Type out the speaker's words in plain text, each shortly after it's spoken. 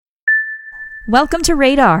Welcome to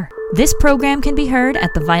Radar. This program can be heard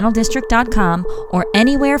at thevinyldistrict.com or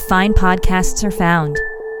anywhere fine podcasts are found.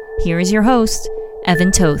 Here is your host,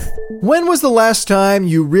 Evan Toth. When was the last time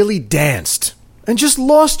you really danced and just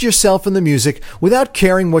lost yourself in the music without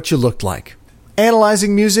caring what you looked like?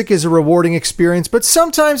 Analyzing music is a rewarding experience, but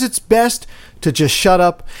sometimes it's best to just shut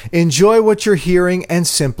up, enjoy what you're hearing, and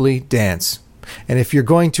simply dance. And if you're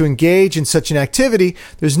going to engage in such an activity,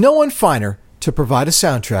 there's no one finer to provide a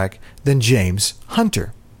soundtrack than James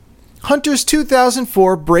Hunter. Hunter's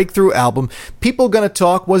 2004 breakthrough album, People Gonna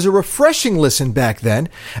Talk, was a refreshing listen back then,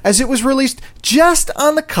 as it was released just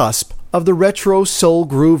on the cusp of the retro soul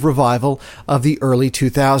groove revival of the early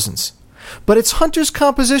 2000s. But it's Hunter's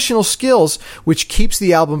compositional skills which keeps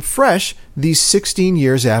the album fresh these 16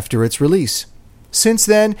 years after its release. Since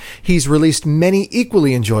then, he's released many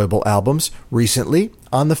equally enjoyable albums, recently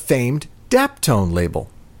on the famed Daptone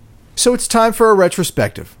label. So it's time for a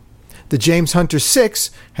retrospective. The James Hunter 6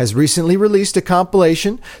 has recently released a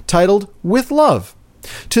compilation titled With Love.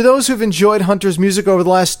 To those who've enjoyed Hunter's music over the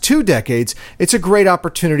last 2 decades, it's a great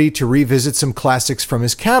opportunity to revisit some classics from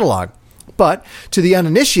his catalog. But to the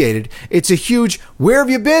uninitiated, it's a huge "where have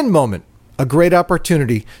you been" moment, a great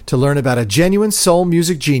opportunity to learn about a genuine soul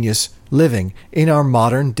music genius living in our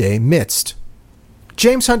modern day midst.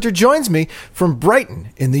 James Hunter joins me from Brighton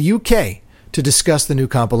in the UK to discuss the new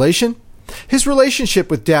compilation, his relationship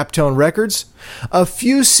with Daptone Records, a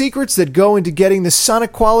few secrets that go into getting the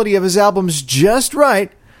sonic quality of his albums just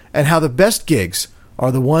right, and how the best gigs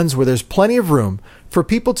are the ones where there's plenty of room for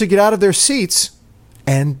people to get out of their seats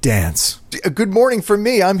and dance. Good morning from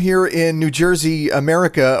me. I'm here in New Jersey,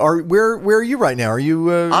 America. Where are you right now? Are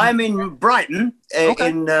you? I'm in Brighton, Okay.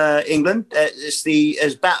 in England. It's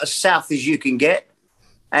about as south as you can get,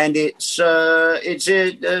 and it's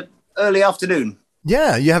early afternoon.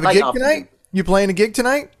 Yeah, you have a Late gig afternoon. tonight? You playing a gig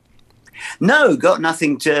tonight? No, got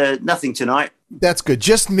nothing tonight. That's good.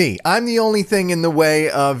 Just me. I'm the only thing in the way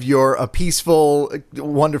of a peaceful,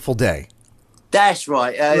 wonderful day. That's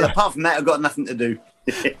right. Apart from that, I've got nothing to do.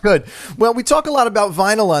 Good. Well, we talk a lot about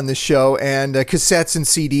vinyl on this show and cassettes and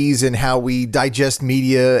CDs and how we digest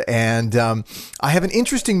media. And I have an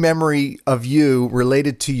interesting memory of you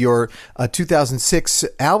related to your 2006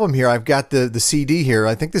 album here. I've got the CD here.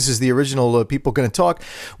 I think this is the original People Gonna Talk,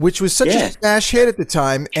 which was such a smash hit at the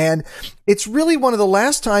time. And it's really one of the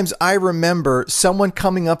last times I remember someone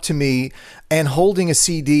coming up to me and holding a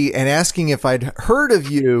CD and asking if I'd heard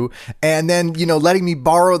of you, and then, letting me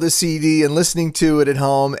borrow the CD and listening to it at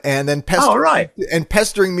home, and then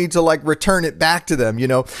pestering me to like return it back to them,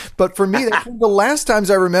 But for me, that's one of the last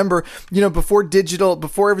times I remember,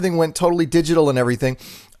 before everything went totally digital and everything.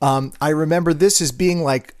 I remember this as being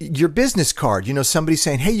like your business card, somebody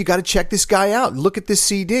saying, "Hey, you got to check this guy out. Look at this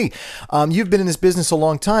CD." You've been in this business a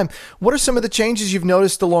long time. What are some of the changes you've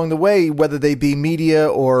noticed along the way, whether they be media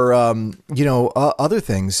or, other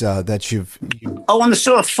things that you've... On the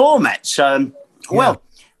sort of formats. Well,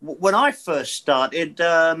 when I first started,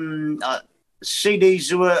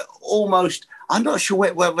 CDs were almost, I'm not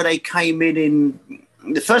sure whether they came in.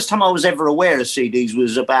 The first time I was ever aware of CDs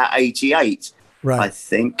was about 88. Right. I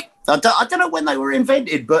think. I don't know when they were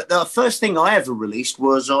invented, but the first thing I ever released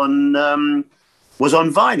was on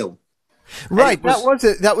vinyl. Right.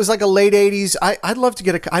 That was like a late 80s. I'd love to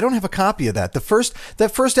get I don't have a copy of that. That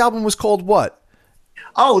first album was called what?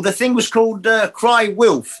 Oh, the thing was called Cry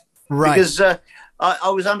Wilf. Right. Because I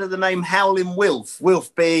was under the name Howlin' Wilf.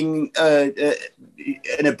 Wilf being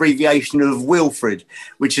an abbreviation of Wilfred,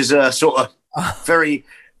 which is a sort of very...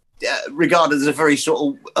 regarded as a very sort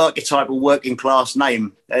of archetypal working class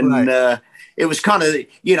name, and it was kind of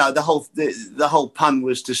the whole pun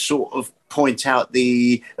was to sort of point out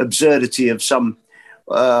the absurdity of some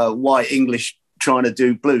white English trying to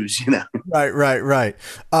do blues, Right.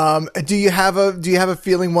 Do you have a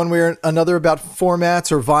feeling one way or another about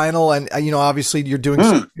formats or vinyl? And obviously you're doing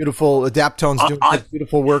some beautiful Daptone's doing some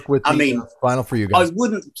beautiful work with vinyl for you guys. I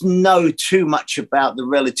wouldn't know too much about the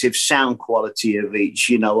relative sound quality of each.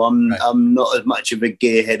 I'm not as much of a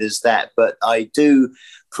gearhead as that, but I do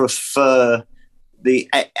prefer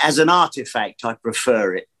as an artifact. I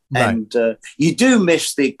prefer it. Right. And you do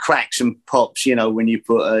miss the cracks and pops, when you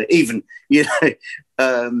put even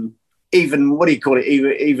what do you call it?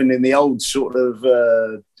 Even in the old sort of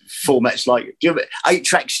formats, like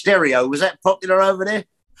 8-track stereo. Was that popular over there?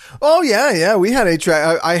 Oh yeah. We had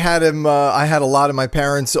 8-track. I had him. I had a lot of my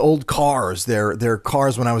parents' old cars. Their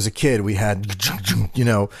cars when I was a kid. We had,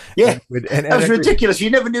 Yeah, and that was ridiculous. You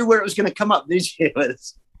never knew where it was going to come up, did you?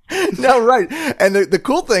 No, right. And the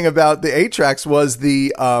cool thing about the 8-tracks was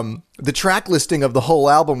the track listing of the whole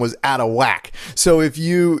album was out of whack. So if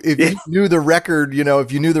you knew the record,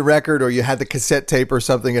 if you knew the record or you had the cassette tape or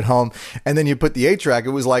something at home, and then you put the 8-track, it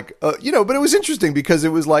was like, but it was interesting because it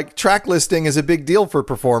was like track listing is a big deal for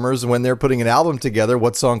performers when they're putting an album together.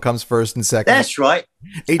 What song comes first and second? That's right.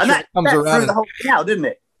 8-track comes around. Threw the whole thing out, didn't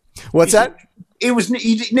it? What's that? It was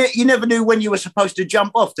you never knew when you were supposed to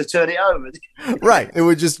jump off to turn it over. Right. It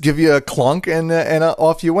would just give you a clunk and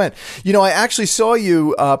off you went. I actually saw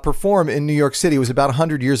you perform in New York City. It was about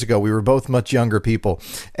 100 years ago. We were both much younger people.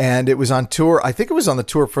 And it was on tour. I think it was on the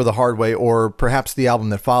tour for The Hard Way or perhaps the album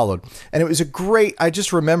that followed. And it was I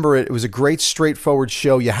just remember it. It was a great straightforward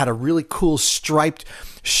show. You had a really cool striped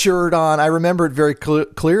shirt on. I remember it very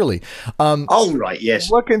clearly. Oh, right.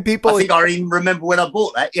 Yes. What can people... I think I even remember when I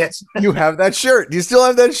bought that. Yes. You have that shirt. Do you still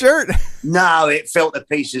have that shirt? No, it fell to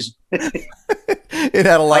pieces. It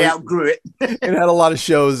had a lot. I outgrew it. It had a lot of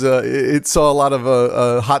shows. It saw a lot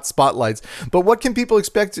of hot spotlights. But what can people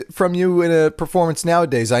expect from you in a performance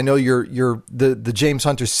nowadays? I know the James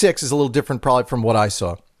Hunter 6 is a little different probably from what I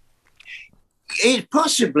saw. It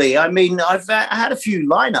possibly. I mean, I've had a few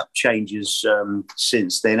lineup changes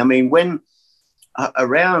since then. I mean, when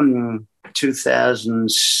around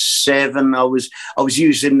 2007, I was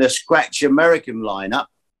using the Scratch American lineup,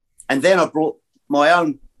 and then I brought my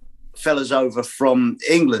own fellas over from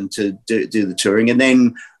England to do the touring. And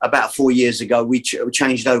then about 4 years ago, we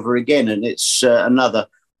changed over again, and it's another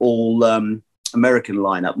all American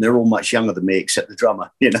lineup, and they're all much younger than me, except the drummer.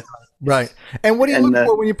 Right. And what do you look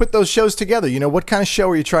for when you put those shows together? What kind of show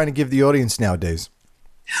are you trying to give the audience nowadays?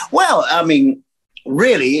 Well, I mean,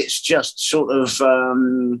 really, it's just sort of,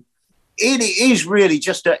 it is really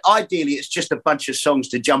just, ideally, it's just a bunch of songs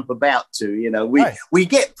to jump about to, We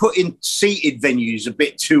get put in seated venues a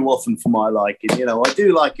bit too often for my liking. I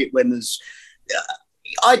do like it when there's,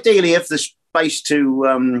 ideally, if there's space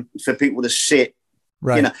to, for people to sit.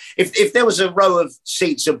 Right. If there was a row of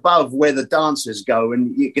seats above where the dancers go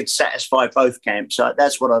and you could satisfy both camps,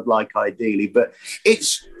 that's what I'd like ideally. But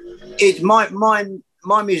it's my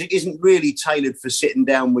music isn't really tailored for sitting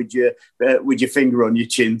down with your finger on your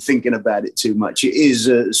chin thinking about it too much. It is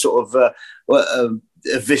a sort of a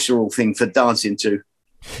visceral thing for dancing to.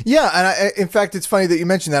 Yeah, and in fact, it's funny that you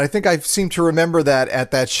mentioned that. I think I seem to remember that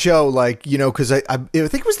at that show, because I think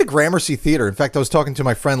it was the Gramercy Theater. In fact, I was talking to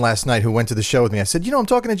my friend last night who went to the show with me. I said, I'm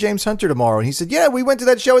talking to James Hunter tomorrow. And he said, yeah, we went to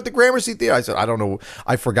that show at the Gramercy Theater. I said, I don't know.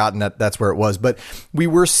 I've forgotten that's where it was. But we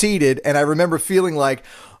were seated, and I remember feeling like,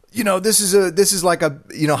 this is like a,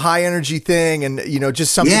 high energy thing and,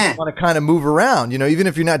 just something you want to kind of move around. Even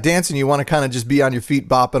if you're not dancing, you want to kind of just be on your feet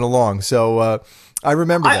bopping along. So I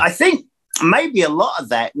remember that. I think maybe a lot of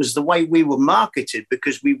that was the way we were marketed,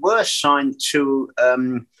 because we were signed to a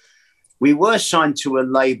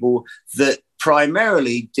label that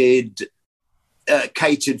primarily did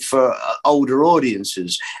catered for older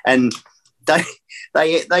audiences, and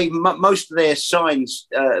they most of their signs,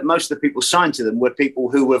 most of the people signed to them were people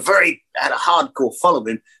who were had a hardcore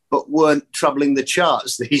following, but weren't troubling the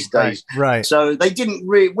charts these days. Right. So they didn't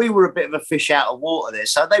we were a bit of a fish out of water there.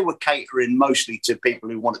 So they were catering mostly to people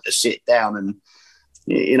who wanted to sit down and,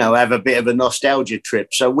 have a bit of a nostalgia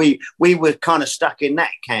trip. So we were kind of stuck in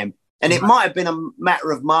that camp. And it might have been a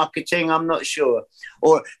matter of marketing, I'm not sure.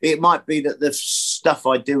 Or it might be that the stuff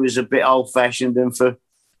I do is a bit old fashioned, and for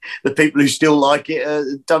the people who still like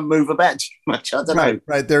it don't move about too much. I don't know.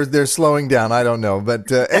 Right. They're slowing down. I don't know.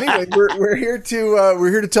 But anyway, we're here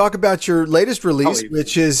to talk about your latest release,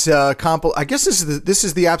 which is I guess this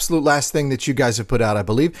is the absolute last thing that you guys have put out. I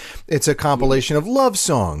believe it's a compilation of love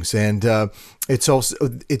songs, and it's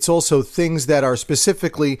also things that are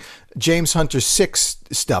specifically James Hunter 6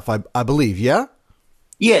 stuff. I believe. Yeah.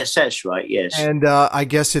 Yes, that's right. Yes, and I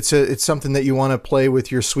guess it's something that you want to play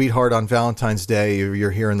with your sweetheart on Valentine's Day.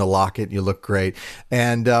 You're here in the locket. You look great.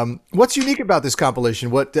 And what's unique about this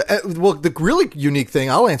compilation? Well, the really unique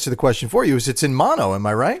thing, I'll answer the question for you, is it's in mono. Am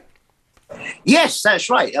I right? Yes, that's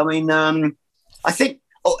right. I mean, I think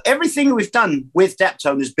everything we've done with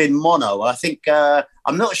Daptone has been mono. I think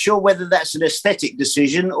I'm not sure whether that's an aesthetic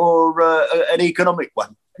decision or an economic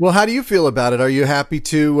one. Well, how do you feel about it? Are you happy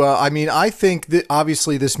to, I think that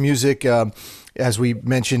obviously this music, as we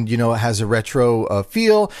mentioned, has a retro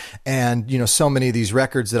feel, and, so many of these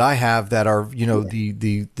records that I have that are,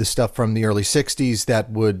 the stuff from the early 60s that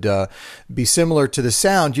would be similar to the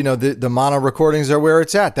sound, the mono recordings are where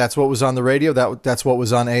it's at. That's what was on the radio. That's what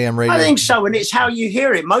was on AM radio. I think so. And it's how you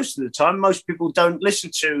hear it most of the time. Most people don't listen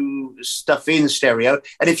to stuff in stereo.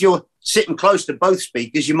 And if you're sitting close to both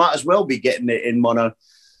speakers, you might as well be getting it in mono.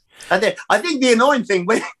 I think the annoying thing,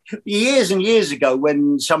 years and years ago,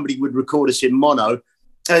 when somebody would record us in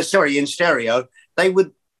in stereo, they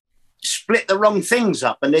would split the wrong things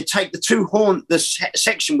up, and they'd take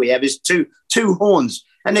section we have is two horns,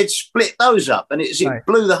 and they'd split those up, and it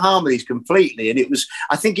blew the harmonies completely. And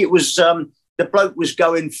I think it was the bloke was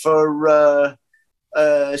going for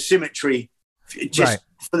symmetry just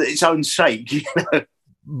for its own sake, you know.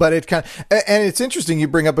 But and it's interesting. You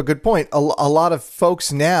bring up a good point. A lot of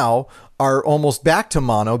folks now are almost back to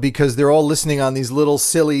mono because they're all listening on these little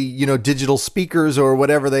silly, you know, digital speakers or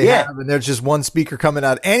whatever they have. And there's just one speaker coming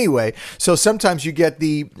out anyway. So sometimes you get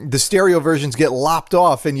the stereo versions get lopped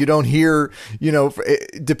off and you don't hear, you know,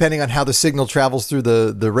 depending on how the signal travels through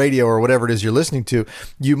the radio or whatever it is you're listening to,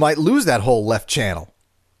 you might lose that whole left channel.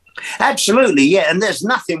 Absolutely, yeah, and there's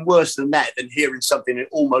nothing worse than that, than hearing something and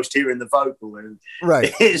almost hearing the vocal, and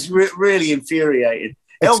it's really infuriating.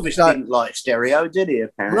 Elvis didn't like stereo, did he?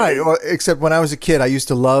 Apparently, right? Well, except when I was a kid, I used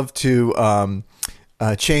to love to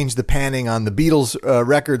change the panning on the Beatles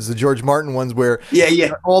records, the George Martin ones, where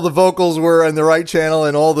all the vocals were in the right channel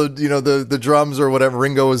and all the the drums or whatever,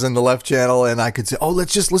 Ringo was in the left channel, and I could say, "Oh,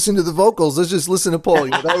 let's just listen to the vocals. Let's just listen to Paul."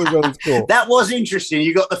 You know, that was always cool. That was interesting.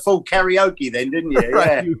 You got the full karaoke then, didn't you?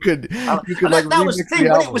 Right. Yeah, You could that was the thing.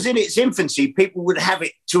 When it was in its infancy, people would have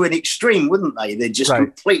it to an extreme, wouldn't they? They'd just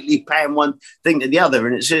completely pan one thing to the other,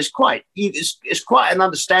 and it's quite an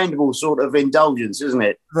understandable sort of indulgence, isn't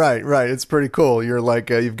it? Right. It's pretty cool. You're like,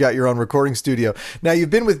 you've got your own recording studio. Now, you've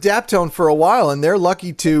been with Daptone for a while, and they're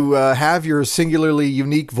lucky to have your singularly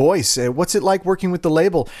unique voice. What's it like working with the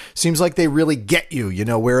label? Seems like they really get you, you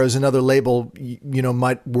know, whereas another label, you know,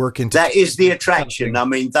 might work into... That is the attraction. I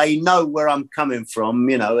mean, they know where I'm coming from,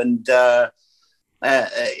 you know, and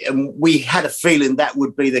we had a feeling that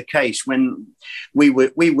would be the case when we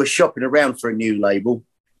were shopping around for a new label,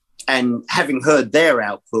 and having heard their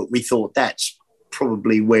output, we thought that's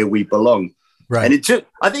probably where we belong. Right. And it took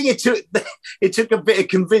a bit of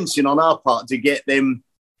convincing on our part to get them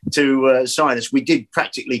to sign us. We did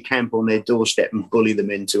practically camp on their doorstep and bully them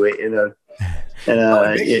into it, you know.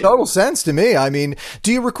 It makes total sense to me. I mean,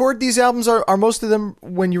 do you record these albums? Are most of them,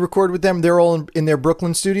 when you record with them, they're all in their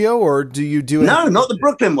Brooklyn studio, or do you do it? No, not the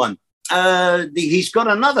Brooklyn one. He's got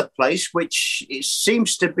another place which it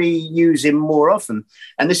seems to be using more often,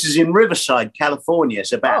 and this is in Riverside, California.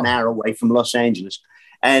 It's about an hour away from Los Angeles,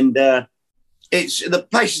 and the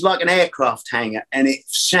place is like an aircraft hangar, and it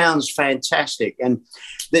sounds fantastic. And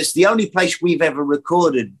that's the only place we've ever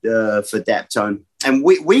recorded for Daptone, and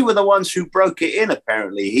we were the ones who broke it in.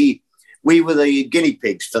 Apparently, we were the guinea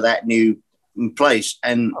pigs for that new place,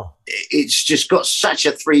 and it's just got such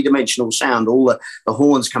a three-dimensional sound. All the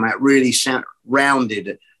horns come out really sound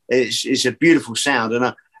rounded. It's a beautiful sound,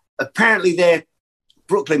 and apparently their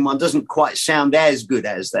Brooklyn one doesn't quite sound as good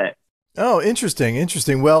as that. Oh,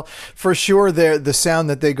 interesting. Well, for sure, the sound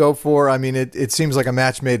that they go for, I mean, it seems like a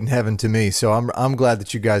match made in heaven to me. So I'm glad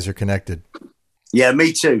that you guys are connected. Yeah,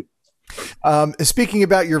 me too. Speaking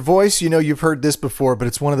about your voice, you know, you've heard this before, but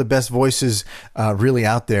it's one of the best voices really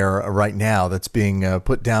out there right now that's being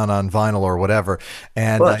put down on vinyl or whatever.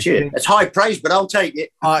 And it's high praise, but I'll take it.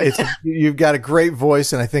 You've got a great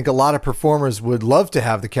voice, and I think a lot of performers would love to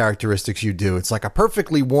have the characteristics you do. It's like a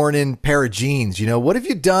perfectly worn in pair of jeans. You know, what have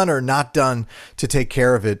you done or not done to take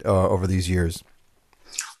care of it over these years?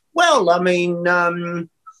 Well, I mean,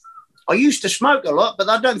 I used to smoke a lot, but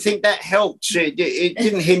I don't think that helped. It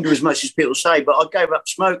didn't hinder as much as people say, but I gave up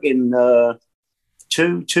smoking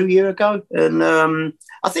two years ago. And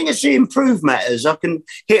I think it's improved matters. I can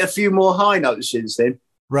hit a few more high notes since then.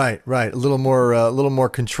 Right. A little more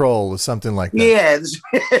control or something like that. Yeah,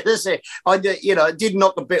 that's it. I did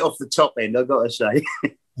knock a bit off the top end, I've got to say.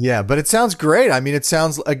 Yeah, but it sounds great. I mean, it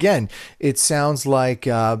sounds like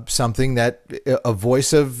something that a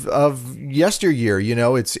voice of yesteryear, you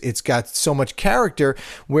know, it's got so much character.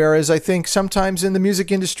 Whereas I think sometimes in the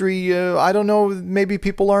music industry, I don't know, maybe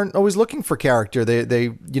people aren't always looking for character. They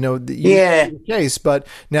case, but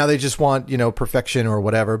now they just want, you know, perfection or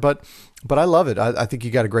whatever. But I love it. I think you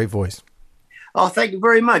got a great voice. Oh, thank you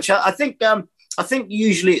very much. I think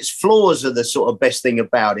usually its flaws are the sort of best thing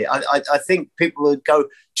about it. I think people would go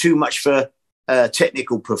too much for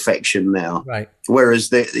technical perfection now, right? Whereas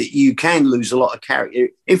you can lose a lot of character.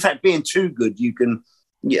 In fact, being too good, you can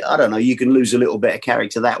lose a little bit of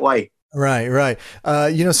character that way. Right, right.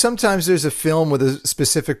 Sometimes there's a film with a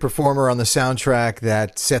specific performer on the soundtrack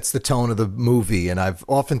that sets the tone of the movie. And I've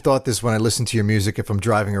often thought this when I listen to your music, if I'm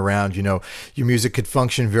driving around, your music could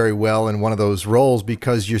function very well in one of those roles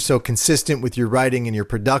because you're so consistent with your writing and your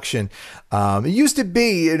production. It used to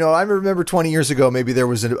be, I remember 20 years ago, maybe there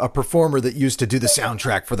was a performer that used to do the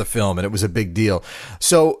soundtrack for the film and it was a big deal.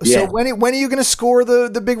 So when are you going to score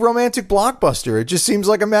the big romantic blockbuster? It just seems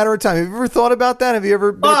like a matter of time. Have you ever thought about that? Have you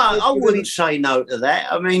ever I wouldn't say no to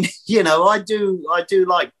that. I mean, I do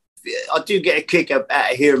get a kick out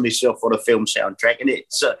of hearing myself on a film soundtrack, and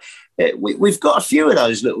we've got a few of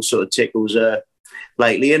those little sort of tickles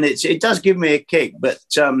lately, and it does give me a kick, but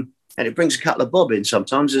and it brings a couple of bob in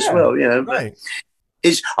sometimes as well, Right.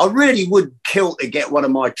 I really would kill to get one of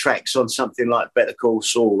my tracks on something like Better Call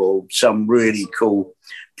Saul or some really cool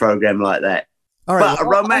program like that. All right, but a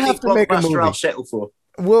romantic blockbuster I'll settle for.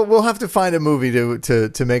 We'll have to find a movie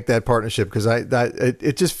to make that partnership because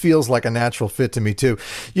it just feels like a natural fit to me too,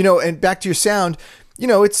 And back to your sound,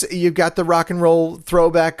 you've got the rock and roll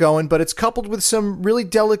throwback going, but it's coupled with some really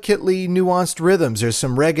delicately nuanced rhythms. There's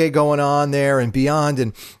some reggae going on there and beyond,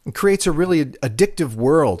 and it creates a really addictive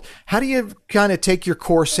world. How do you kind of take your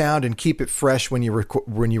core sound and keep it fresh when you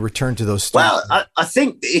return to those styles? Well, I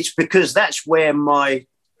think it's because that's where my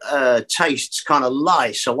tastes kind of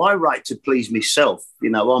lie. So I write to please myself,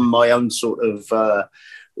 on my own sort of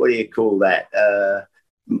what do you call that,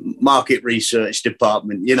 market research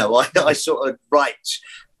department. I sort of write.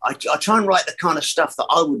 I try and write the kind of stuff that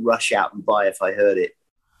I would rush out and buy if I heard it.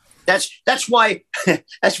 That's why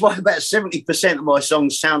about 70% of my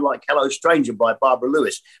songs sound like Hello Stranger by Barbara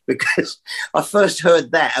Lewis, because I first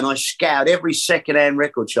heard that and I scoured every secondhand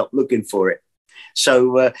record shop looking for it.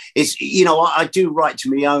 So it's I do write to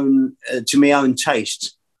my own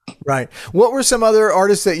tastes. Right. What were some other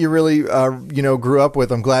artists that you really grew up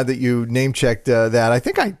with? I'm glad that you name checked that. I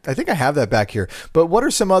think I have that back here. But what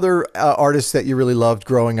are some other artists that you really loved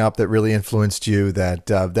growing up that really influenced you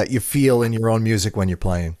that you feel in your own music when you're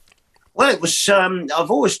playing? Well, it was,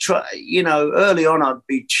 I've always tried, early on I'd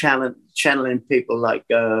be channeling people like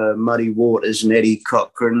Muddy Waters and Eddie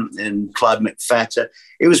Cochran and Clyde McPhatter.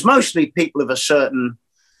 It was mostly people of a certain,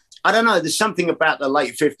 I don't know, there's something about the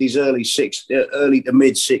late 50s, early to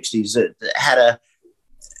mid 60s that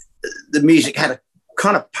the music had a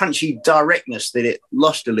kind of punchy directness that it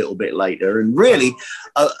lost a little bit later. And really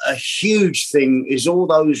a huge thing is all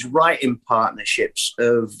those writing partnerships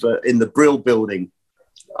in the Brill Building.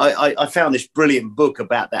 I found this brilliant book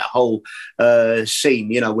about that whole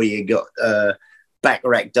scene, where you got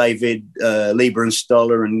Bacharach David, Lieber and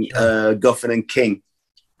Stoller, and Goffin and King.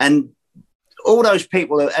 And all those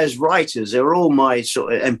people as writers, they're all my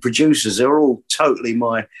and producers, they're all totally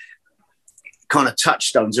my kind of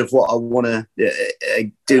touchstones of what I want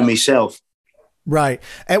to do myself. Right.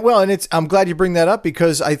 And I'm glad you bring that up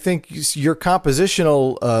because I think your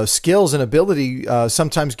compositional skills and ability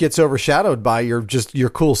sometimes gets overshadowed by your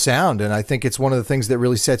cool sound. And I think it's one of the things that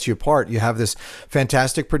really sets you apart. You have this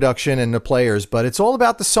fantastic production and the players, but it's all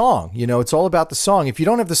about the song. It's all about the song. If you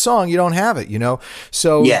don't have the song, you don't have it,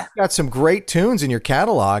 So yeah. You've got some great tunes in your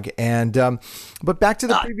catalog. And but back to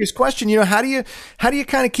the previous question, how do you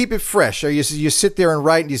kind of keep it fresh? Or you sit there and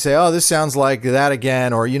write and you say, oh, this sounds like that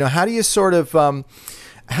again? Or, how do you sort of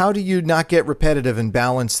how do you not get repetitive and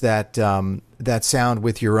balance that sound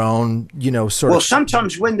with your own, sort of? Well,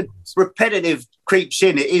 sometimes when the repetitive creeps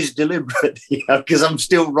in, it is deliberate, because I'm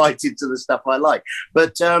still writing to the stuff I like.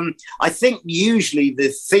 But I think usually the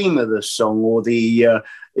theme of the song or the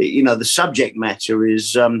subject matter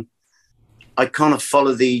is I kind of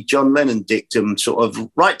follow the John Lennon dictum, sort of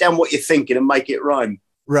write down what you're thinking and make it rhyme.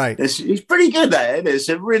 Right. He's pretty good at it. It's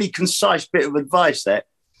a really concise bit of advice there.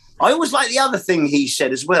 I always like the other thing he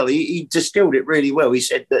said as well. He distilled it really well. He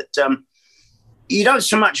said that you don't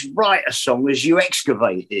so much write a song as you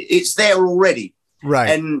excavate it. It's there already.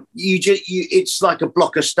 Right. And it's like a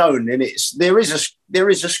block of stone, and there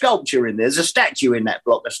is a sculpture in there. There's a statue in that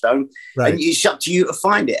block of stone. Right. And it's up to you to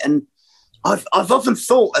find it. And I've often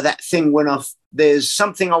thought of that thing when there's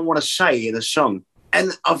something I want to say in a song.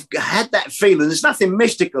 And I've had that feeling. There's nothing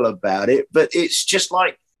mystical about it, but it's just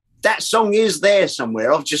like, that song is there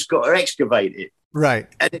somewhere. I've just got to excavate it. Right.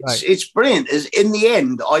 And it's brilliant. In the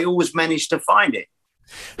end, I always manage to find it.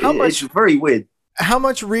 It's very weird. How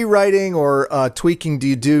much rewriting or tweaking do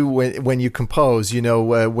you do when you compose,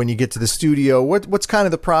 when you get to the studio? What's kind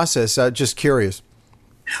of the process? Just curious.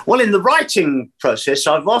 Well, in the writing process,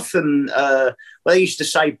 I've often, they used to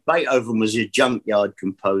say Beethoven was a junkyard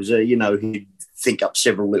composer. He'd think up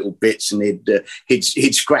several little bits, and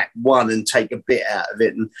he'd scrap one and take a bit out of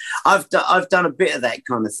it. And I've done a bit of that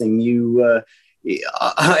kind of thing.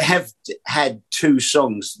 I have had 2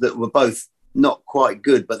 songs that were both not quite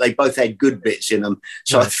good, but they both had good bits in them.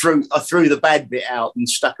 So right. I threw the bad bit out and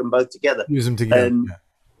stuck them both together. Use them together. And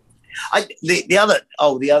the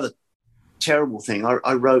other terrible thing,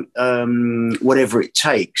 I wrote Whatever It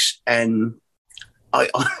Takes, and I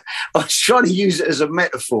was trying to use it as a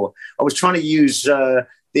metaphor. I was trying to use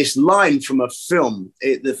this line from a film.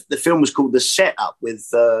 The film was called The Setup with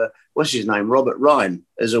what's his name, Robert Ryan,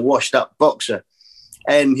 as a washed-up boxer.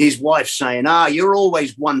 And his wife saying, you're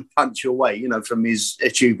always one punch away, from his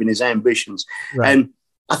achieving his ambitions. Right. And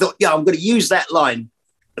I thought, I'm going to use that line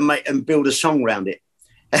and build a song around it.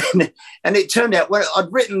 And it turned out, I'd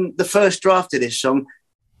written the first draft of this song,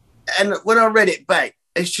 and when I read it back,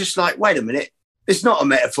 it's just like, wait a minute, it's not a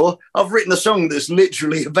metaphor. I've written a song that's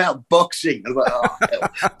literally about boxing. I was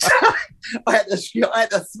like, I had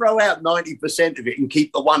to throw out 90% of it and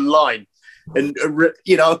keep the one line. And,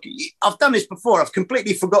 I've done this before. I've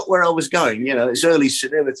completely forgot where I was going. It's early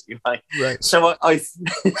senility. Right. So I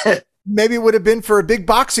maybe it would have been for a big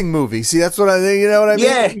boxing movie. See, that's what I think. You know what I mean?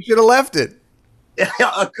 Yeah. You should have left it.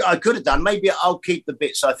 I could have done. Maybe I'll keep the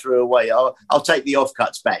bits I threw away. I'll take the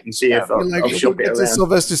offcuts back and see if I'll shop it around.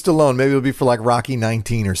 Sylvester Stallone. Maybe it'll be for like Rocky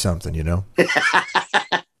 19 or something,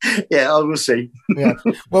 Yeah, I will see. Yeah.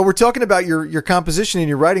 Well, we're talking about your composition and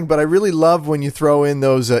your writing, but I really love when you throw in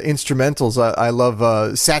those instrumentals. I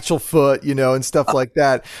love Satchel Foot, and stuff like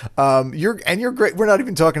that. You're great. We're not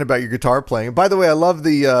even talking about your guitar playing. By the way, I love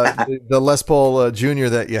the Les Paul Jr.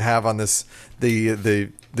 that you have on this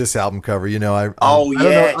this album cover. I don't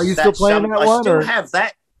know. Are you still playing that one? I still have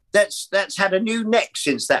that. That's had a new neck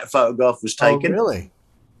since that photograph was taken. Oh, really?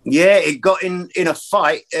 Yeah, it got in a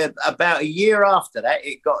fight about a year after that.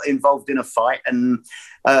 It got involved in a fight, and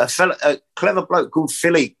a clever bloke called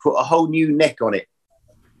Philippe put a whole new neck on it.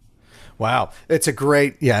 Wow, it's a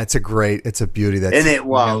beauty. That isn't it?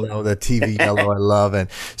 Wow, yellow, the TV yellow, I love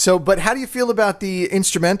it. So, but how do you feel about the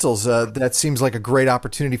instrumentals? That seems like a great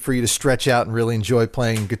opportunity for you to stretch out and really enjoy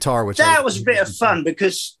playing guitar. That was a bit of fun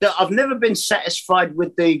because I've never been satisfied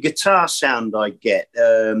with the guitar sound I get.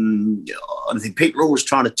 I think people are always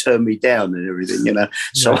trying to turn me down and everything,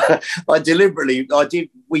 So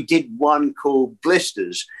we did one called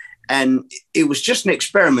Blisters, and it was just an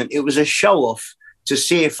experiment. It was a show off to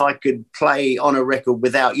see if I could play on a record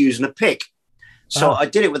without using a pick. So I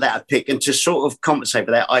did it without a pick, and to sort of compensate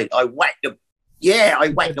for that, I whacked the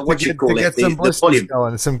volume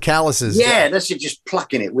going, some calluses. Yeah, that's it, just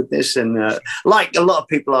plucking it with this. And like a lot of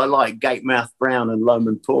people I like, Gatemouth Brown and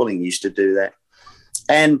Lowman Pauling used to do that.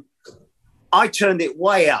 And I turned it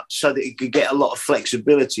way up so that it could get a lot of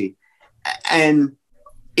flexibility. And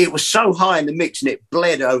it was so high in the mix, and it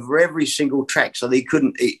bled over every single track, so they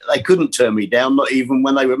couldn't turn me down, not even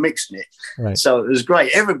when they were mixing it. Right. So it was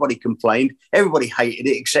great. Everybody complained, everybody hated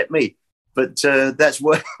it except me. But that's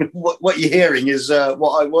what you're hearing is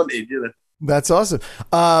what I wanted. That's awesome.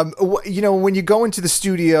 When you go into the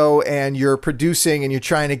studio and you're producing and you're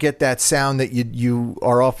trying to get that sound that you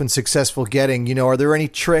are often successful getting, are there any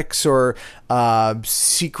tricks or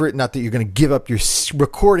secret, not that you're going to give up your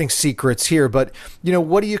recording secrets here, but,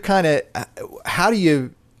 what do you how do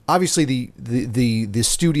you, obviously the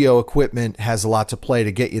studio equipment has a lot to play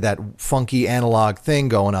to get you that funky analog thing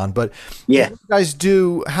going on, but yeah, what you guys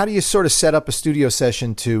do, how do you sort of set up a studio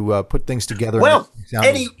session to put things together? Well,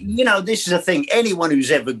 this is a thing. Anyone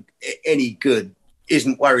who's ever any good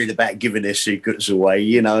isn't worried about giving their secrets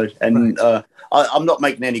away, and right. I'm not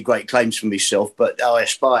making any great claims for myself, but I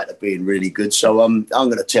aspire to being really good. So I'm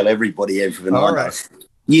going to tell everybody everything I know.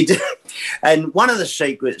 You do. And one of the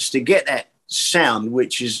secrets to get that sound,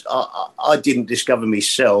 which is I didn't discover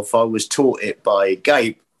myself, I was taught it by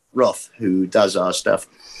Gabe Roth, who does our stuff,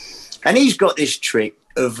 and he's got this trick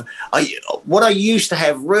of what I used to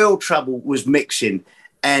have real trouble was mixing,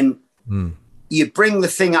 and you bring the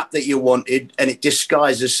thing up that you wanted and it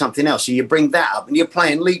disguises something else, so you bring that up and you're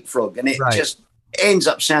playing leapfrog and it just ends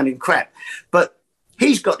up sounding crap. But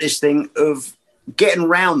he's got this thing of getting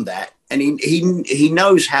around that, and he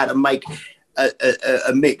knows how to make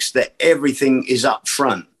a mix that everything is up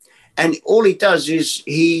front. And all he does is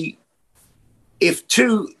if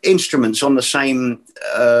 2 instruments on the same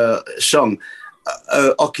song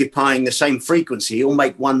are occupying the same frequency, he'll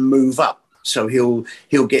make one move up. So he'll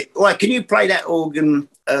get, all right, can you play that organ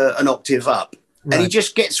an octave up? Right. And he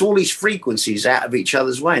just gets all these frequencies out of each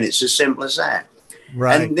other's way, and it's as simple as that.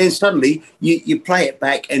 Right. And then suddenly you play it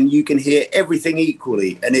back and you can hear everything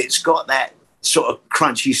equally, and it's got that sort of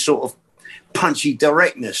crunchy sort of punchy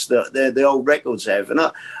directness that the old records have. And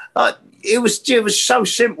it was so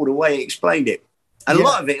simple the way he explained it. And a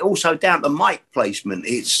lot of it also down to mic placement.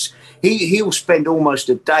 He'll spend almost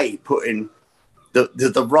a day putting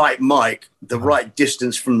the right mic, the right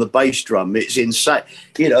distance from the bass drum. It's insane.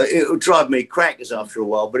 It would drive me crackers after a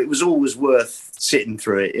while, but it was always worth sitting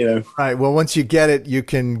through it, Right. Well, once you get it, you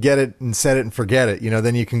can get it and set it and forget it.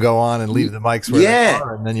 Then you can go on and leave the mics where they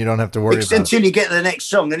are, and then you don't have to worry about it. Until you get to the next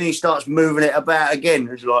song, and then he starts moving it about again.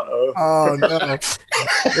 It's like, oh no.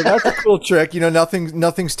 Well, that's a cool trick.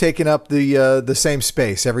 Nothing's taking up the same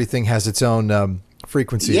space. Everything has its own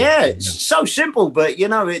frequency. Yeah, it's so simple, but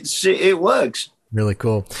it works. Really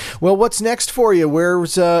cool. Well, what's next for you?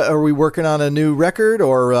 Are we working on a new record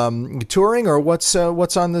or touring, or what's on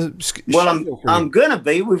the? Well, I'm gonna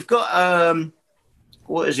be. We've got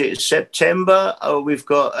what is it? September. Oh, we've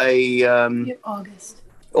got a August.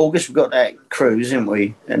 August. We've got that cruise, haven't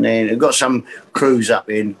we? And then we've got some cruise up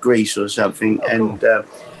in Greece or something, cool.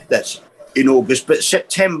 That's in August. But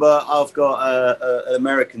September, I've got an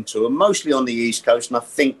American tour, mostly on the East Coast, and I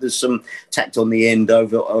think there's some tacked on the end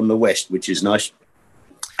over on the West, which is nice.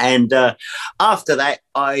 And after that,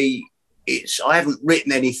 I haven't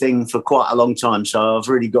written anything for quite a long time, so I've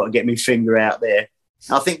really got to get my finger out there.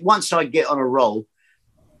 I think once I get on a roll,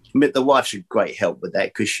 the wife's a great help with that,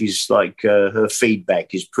 because she's like her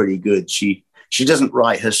feedback is pretty good. She doesn't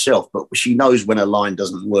write herself, but she knows when a line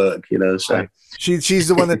doesn't work, So right. She's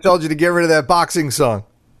the one that told you to get rid of that boxing song.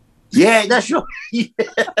 Yeah, that's right. Yeah.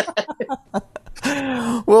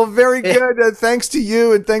 Well, very good. Thanks to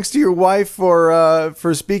you, and thanks to your wife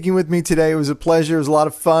for speaking with me today. It was a pleasure. It was a lot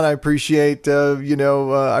of fun. I appreciate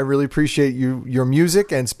I really appreciate your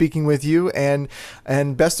music and speaking with you, and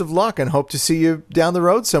best of luck, and hope to see you down the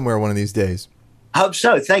road somewhere one of these days. Hope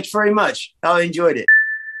so. Thanks very much. I enjoyed it.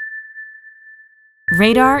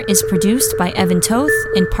 Radar is produced by Evan Toth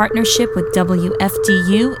in partnership with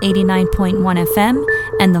WFDU 89.1 FM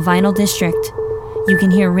and the Vinyl District. You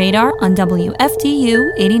can hear Radar on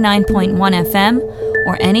WFDU 89.1 FM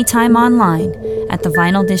or anytime online at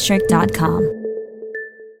thevinyldistrict.com.